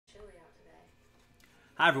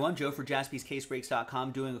Hi everyone, Joe for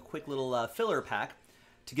JaspysCaseBreaks.com doing a quick little filler pack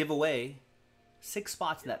to give away 6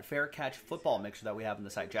 spots in that fair catch football mixer that we have on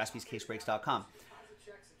the site, JaspysCaseBreaks.com.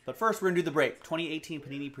 But first, we're going to do the break. 2018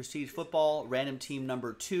 Panini Prestige Football, random team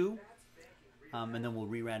number 2. And then we'll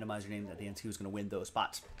re-randomize your name at the end, see who's going to win those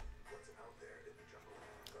spots.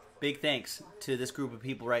 Big thanks to this group of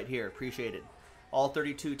people right here. Appreciate it. All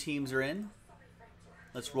 32 teams are in.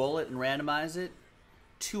 Let's roll it and randomize it.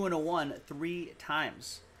 2 and a 1 3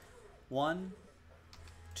 times. 1,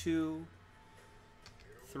 2,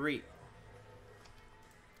 3.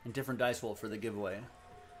 And different dice roll for the giveaway.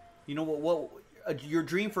 You know what your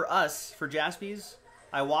dream for us, for Jaspys,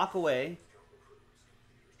 I walk away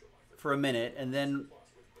for a minute, and then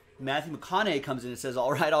Matthew McConaughey comes in and says,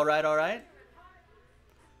 all right, all right, all right.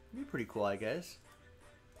 That'd be pretty cool, I guess.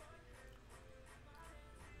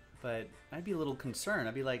 But I'd be a little concerned.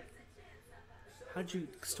 I'd be like, how'd you,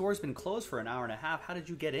 store's been closed for an hour and a half. How did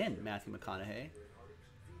you get in, Matthew McConaughey?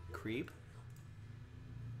 Creep.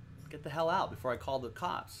 Get the hell out before I call the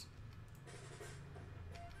cops.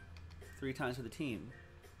 3 times for the team.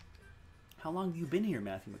 How long have you been here,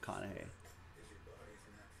 Matthew McConaughey?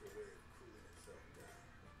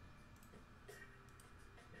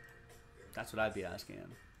 That's what I'd be asking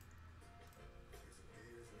him.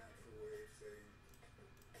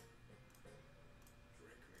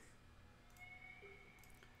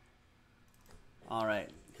 All right,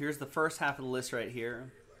 here's the first half of the list right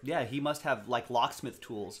here. Yeah, he must have like locksmith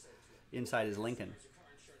tools inside his Lincoln.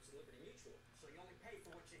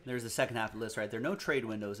 There's the second half of the list right there. No trade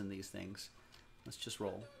windows in these things. Let's just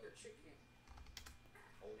roll.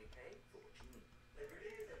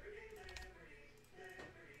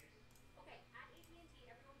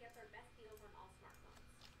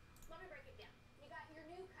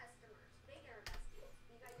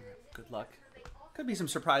 Good luck. Could be some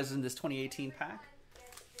surprises in this 2018 pack.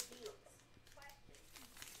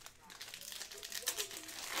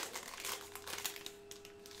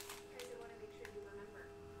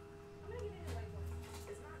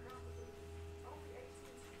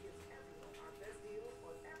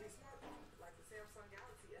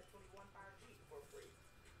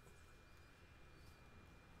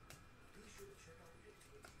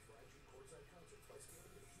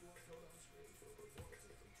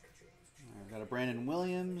 Got a Brandon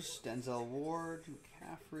Williams, Denzel Ward,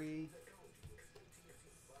 McCaffrey,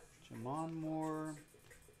 Jamon Moore.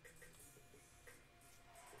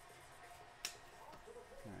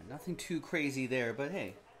 All right, nothing too crazy there, but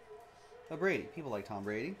hey, Brady. People like Tom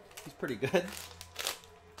Brady. He's pretty good.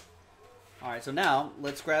 All right, so now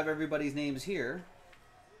let's grab everybody's names here.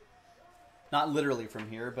 Not literally from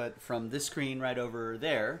here, but from this screen right over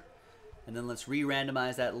there. And then let's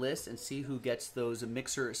re-randomize that list and see who gets those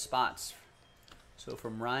mixer spots. So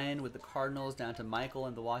from Ryan with the Cardinals down to Michael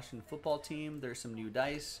and the Washington football team, there's some new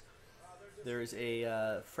dice. There's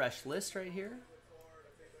a fresh list right here.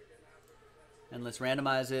 And let's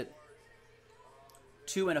randomize it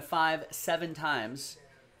 2 and a 5, 7 times.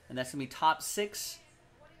 And that's going to be top 6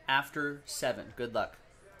 after 7. Good luck.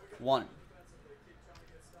 1,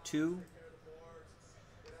 2,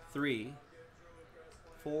 3,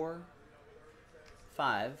 4,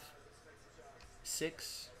 5,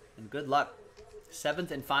 6, and good luck.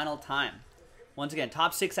 7th and final time. Once again,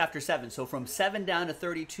 top 6 after 7. So from 7 down to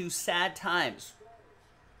 32, sad times.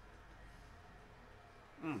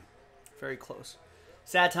 Very close.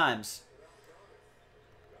 Sad times.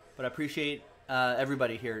 But I appreciate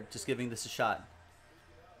everybody here just giving this a shot.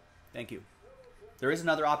 Thank you. There is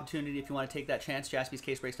another opportunity if you want to take that chance,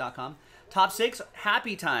 JaspysCaseBreaks.com. Top 6,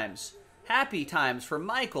 happy times. Happy times for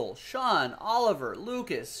Michael, Sean, Oliver,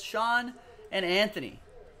 Lucas, Sean, and Anthony.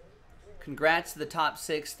 Congrats to the top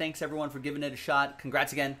 6. Thanks, everyone, for giving it a shot.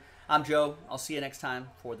 Congrats again. I'm Joe. I'll see you next time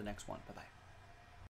for the next one. Bye-bye.